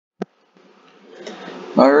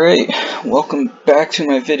Alright, welcome back to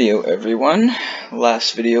my video, everyone.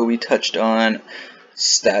 Last video we touched on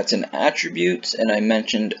stats and attributes, and I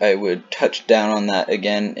mentioned I would touch down on that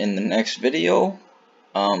again in the next video.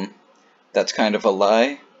 That's kind of a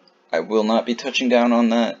lie. I will not be touching down on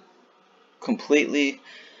that completely.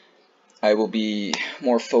 I will be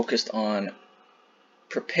more focused on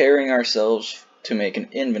preparing ourselves to make an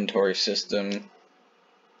inventory system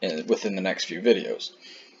within the next few videos.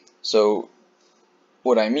 So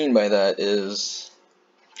what I mean by that is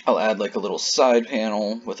I'll add like a little side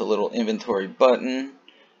panel with a little inventory button,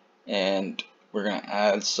 and we're going to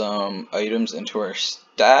add some items into our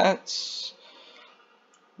stats.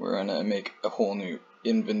 We're going to make a whole new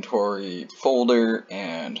inventory folder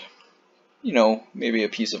and, you know, maybe a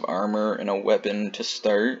piece of armor and a weapon to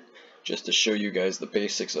start, just to show you guys the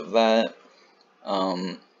basics of that.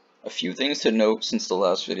 A few things to note since the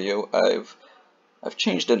last video. I've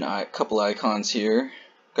changed a couple icons here.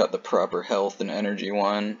 Got the proper health and energy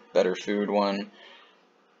one, better food one.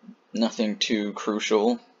 Nothing too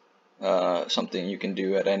crucial. Something you can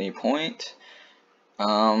do at any point.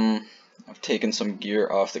 I've taken some gear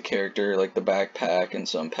off the character, like the backpack and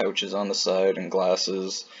some pouches on the side and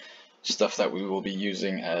glasses. Stuff that we will be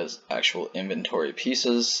using as actual inventory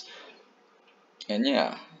pieces. And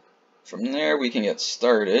yeah, from there we can get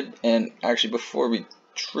started. And actually, before we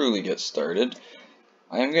truly get started,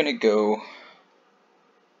 I'm going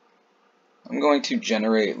to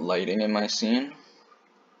generate lighting in my scene.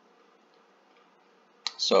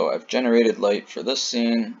 So I've generated light for this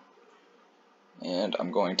scene, and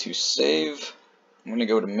I'm going to save. I'm going to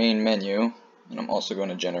go to main menu, and I'm also going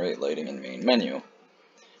to generate lighting in main menu.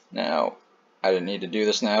 Now, I didn't need to do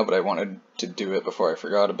this now, but I wanted to do it before I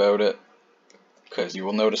forgot about it, because you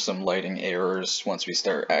will notice some lighting errors once we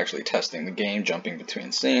start actually testing the game, jumping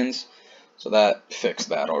between scenes. So that fixed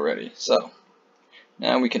that already. So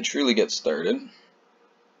now we can truly get started.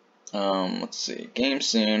 Let's see, game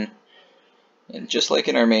scene. And just like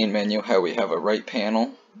in our main menu, how we have a right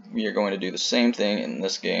panel, we are going to do the same thing in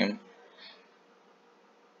this game.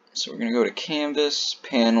 So we're going to go to canvas,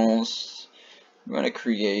 panels. We're going to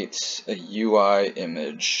create a UI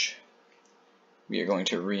image. We are going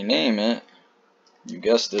to rename it, you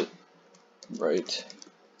guessed it, right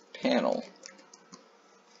panel.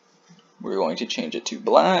 We're going to change it to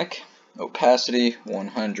black, opacity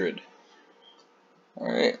 100.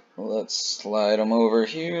 Alright, let's slide them over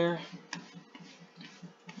here,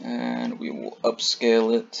 and we will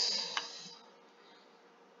upscale it.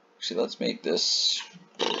 Actually, let's make this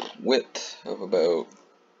width of about,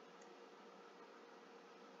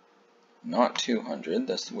 not 200,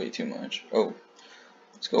 that's way too much. Oh,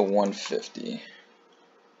 let's go 150.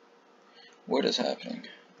 What is happening?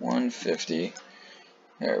 150.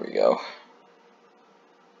 There we go.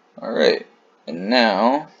 Alright, and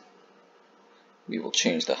now we will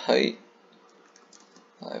change the height.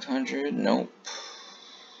 500, nope.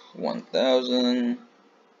 1000.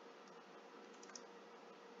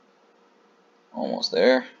 Almost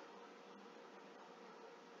there.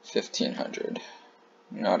 1500.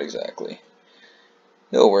 Not exactly.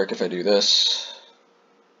 It'll work if I do this.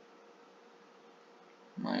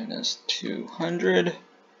 Minus 200.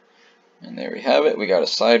 And there we have it. We got a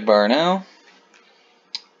sidebar now.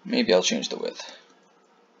 Maybe I'll change the width.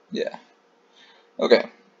 Yeah. Okay.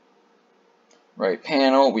 Right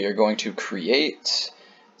panel, we are going to create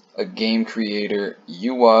a Game Creator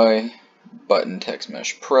UI button text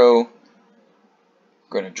mesh pro. I'm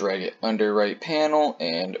going to drag it under right panel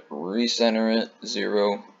and recenter it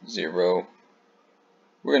 0, 0.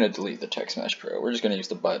 We're going to delete the text mesh pro. We're just going to use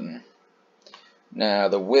the button. Now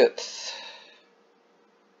the width,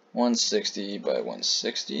 160 by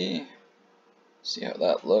 160. See how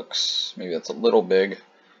that looks. Maybe that's a little big.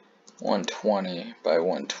 120 by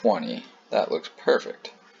 120. That looks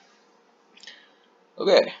perfect.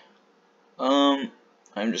 Okay.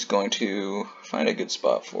 I'm just going to find a good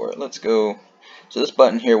spot for it. Let's go. So this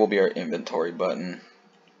button here will be our inventory button.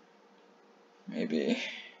 Maybe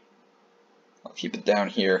I'll keep it down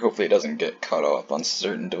here. Hopefully it doesn't get cut off on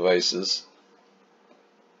certain devices.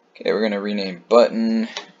 Okay, we're going to rename button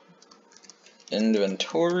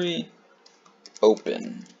inventory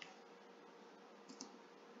open.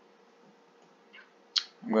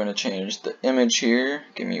 I'm going to change the image here.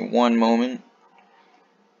 Give me one moment.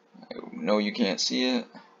 I know you can't see it.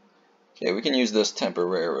 Okay, we can use this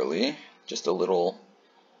temporarily. Just a little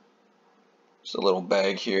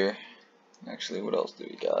bag here. Actually, what else do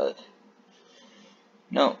we got?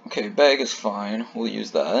 No, okay, bag is fine. We'll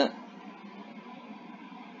use that.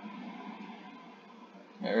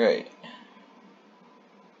 Alright.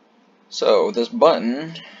 So this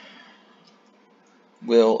button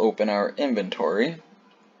will open our inventory.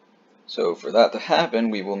 So for that to happen,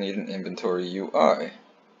 we will need an inventory UI.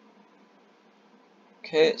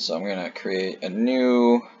 Okay, so I'm going to create a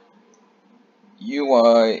new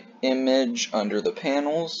UI image under the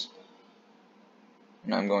panels,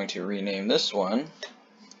 and I'm going to rename this one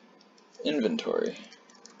Inventory.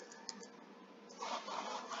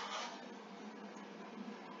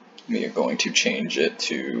 We are going to change it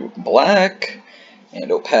to black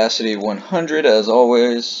and opacity 100 as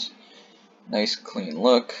always. Nice clean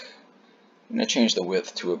look. I'm going to change the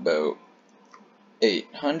width to about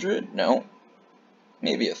 800, no,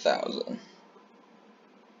 maybe 1000.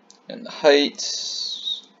 And the height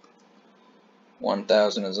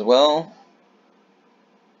 1000 as well.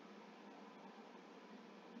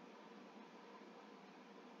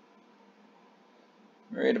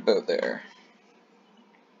 Right about there.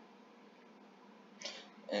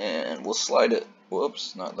 And we'll slide it,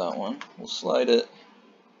 whoops, not that one. We'll slide it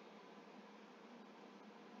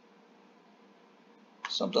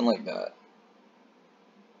something like that.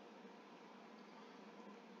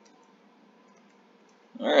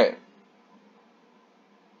 Alright.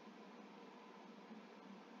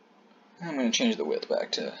 I'm going to change the width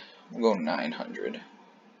back to, we'll go 900.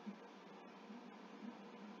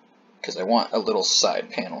 Because I want a little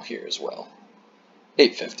side panel here as well.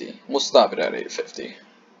 850. We'll stop it at 850.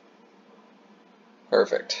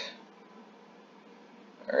 Perfect.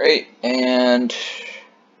 Alright, and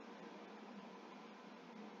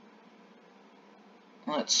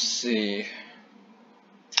let's see.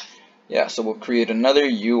 Yeah, so we'll create another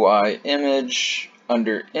UI image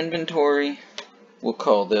under inventory. We'll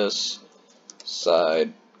call this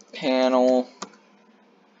side panel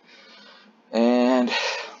and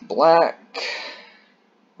black,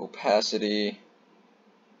 opacity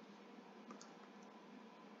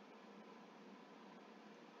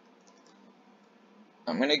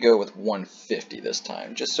I'm going to go with 150 this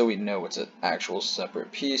time, just so we know it's an actual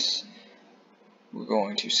separate piece. We're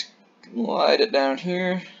going to slide it down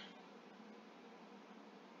here.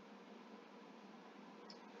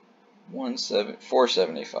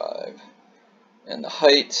 475. And the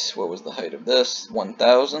height, what was the height of this?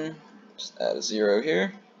 1000. Just add a 0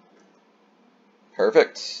 here.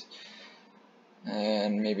 Perfect.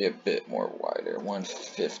 And maybe a bit more wider,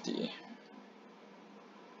 150.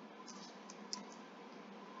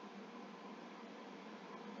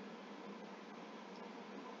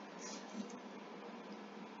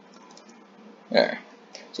 There.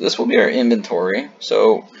 So this will be our inventory.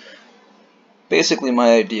 So basically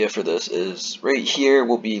my idea for this is right here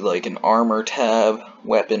will be like an armor tab,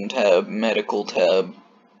 weapon tab, medical tab,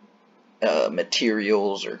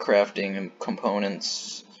 materials or crafting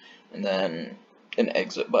components, and then an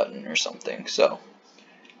exit button or something. So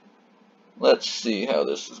let's see how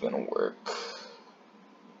this is going to work.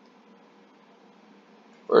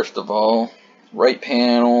 First of all, right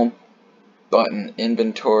panel, button,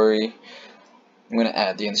 inventory. I'm going to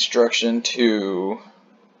add the instruction to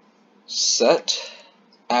set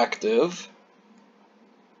active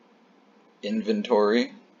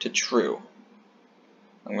inventory to true.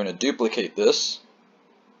 I'm going to duplicate this,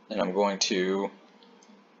 and I'm going to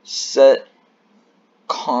set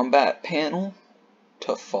combat panel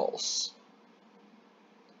to false.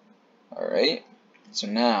 Alright, so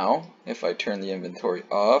now if I turn the inventory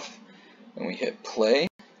off and we hit play,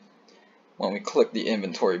 when we click the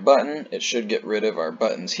inventory button, it should get rid of our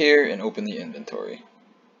buttons here and open the inventory.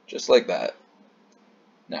 Just like that.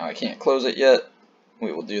 Now I can't close it yet.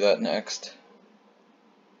 We will do that next.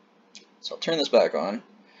 So I'll turn this back on.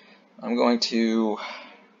 I'm going to,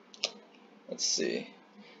 let's see,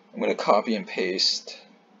 I'm going to copy and paste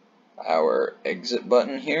our exit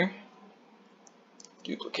button here.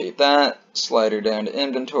 Duplicate that, slider down to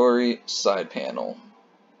inventory, side panel.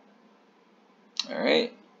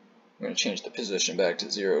 Alright. I'm going to change the position back to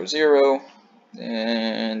 0, 0,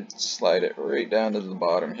 and slide it right down to the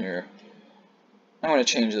bottom here. I'm going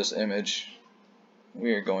to change this image.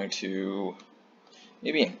 We are going to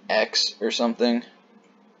maybe an X or something.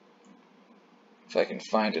 If I can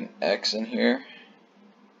find an X in here.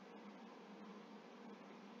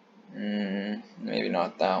 Maybe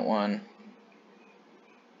not that one.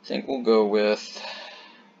 I think we'll go with,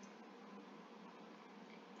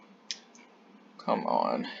 come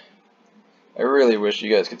on. I really wish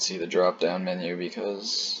you guys could see the drop down menu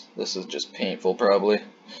because this is just painful probably.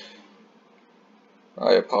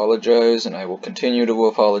 I apologize, and I will continue to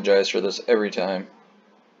apologize for this every time.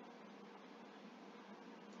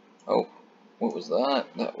 Oh, what was that?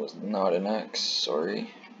 That was not an X,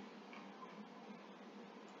 sorry.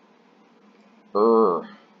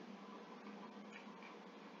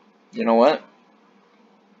 You know what?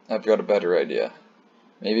 I've got a better idea.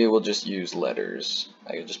 Maybe we'll just use letters.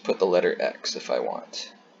 I could just put the letter X if I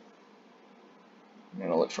want. I'm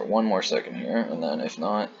going to look for one more second here, and then if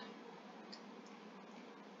not,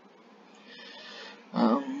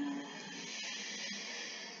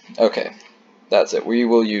 okay, that's it. We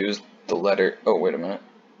will use the letter, oh wait a minute,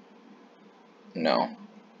 no,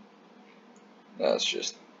 that's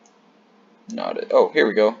just not it. Oh, here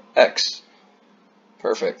we go, X,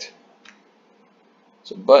 perfect.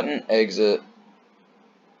 So button exit,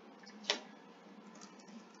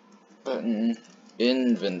 button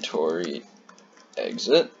inventory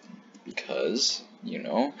exit, because, you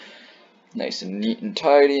know, nice and neat and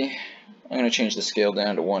tidy. I'm going to change the scale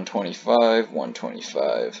down to 125,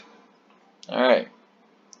 125. Alright,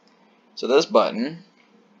 so this button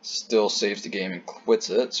still saves the game and quits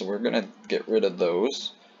it, so we're going to get rid of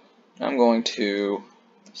those. I'm going to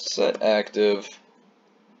set active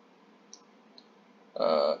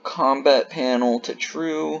combat panel to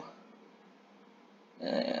true,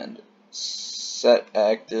 and set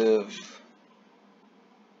active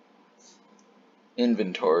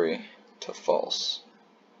inventory to false.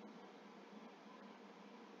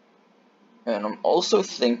 And I'm also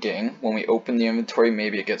thinking when we open the inventory,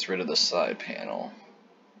 maybe it gets rid of the side panel.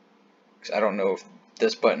 Because I don't know if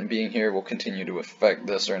this button being here will continue to affect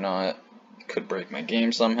this or not. It could break my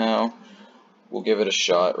game somehow. We'll give it a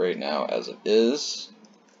shot right now as it is.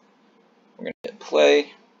 We're going to hit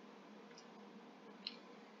play.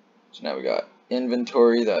 So now we got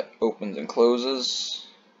inventory that opens and closes.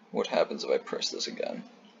 What happens if I press this again?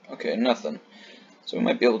 Okay, nothing. So we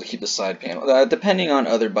might be able to keep the side panel. Depending on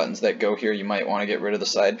other buttons that go here, you might want to get rid of the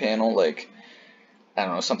side panel, like, I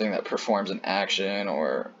don't know, something that performs an action,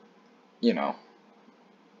 or, you know.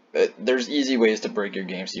 There's easy ways to break your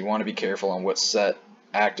game, so you want to be careful on what's set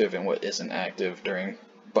active and what isn't active during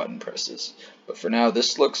button presses. But for now,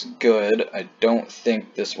 this looks good. I don't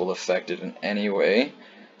think this will affect it in any way,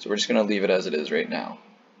 so we're just going to leave it as it is right now.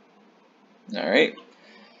 Alright.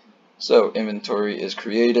 So inventory is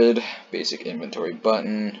created, basic inventory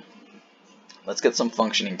button. Let's get some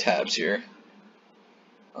functioning tabs here.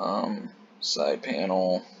 Side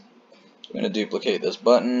panel. I'm going to duplicate this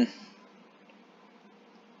button.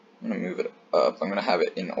 I'm going to move it up. I'm going to have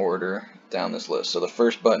it in order down this list. So the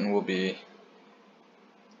first button will be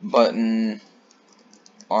button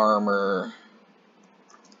armor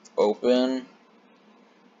open.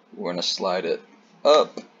 We're going to slide it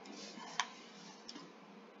up.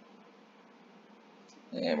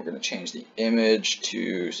 And we're going to change the image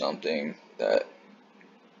to something that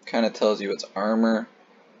kind of tells you it's armor.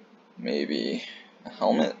 Maybe a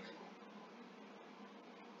helmet.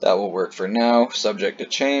 That will work for now, subject to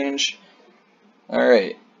change.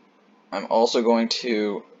 Alright, I'm also going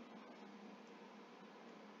to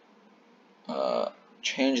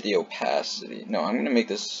change the opacity. No, I'm going to make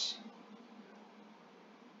this,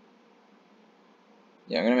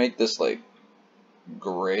 yeah, I'm going to make this like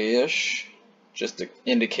grayish, just to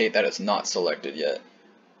indicate that it's not selected yet.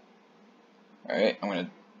 Alright, I'm going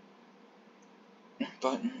to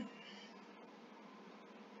button.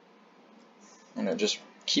 I'm going to just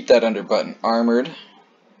keep that under button armored. I'm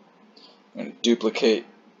going to duplicate,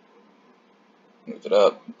 move it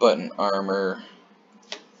up, button armor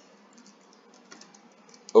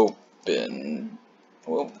open.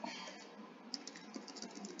 Whoa.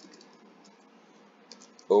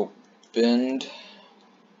 Opened.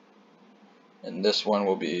 And this one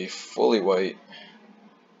will be fully white.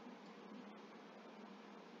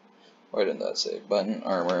 Why didn't that say button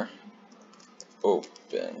armor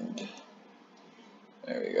opened?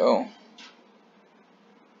 There we go.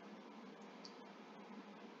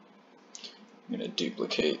 I'm going to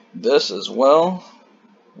duplicate this as well.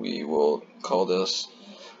 We will call this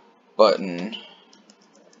button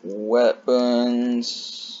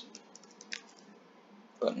weapons,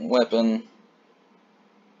 button weapon,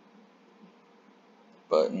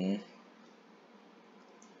 button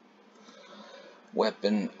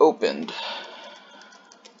weapon opened.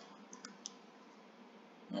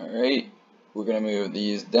 Alright, we're going to move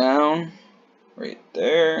these down right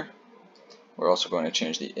there. We're also going to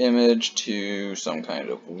change the image to some kind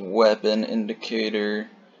of weapon indicator.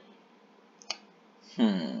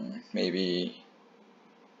 Maybe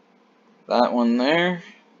that one there.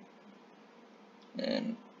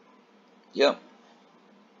 And yep.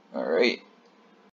 Alright.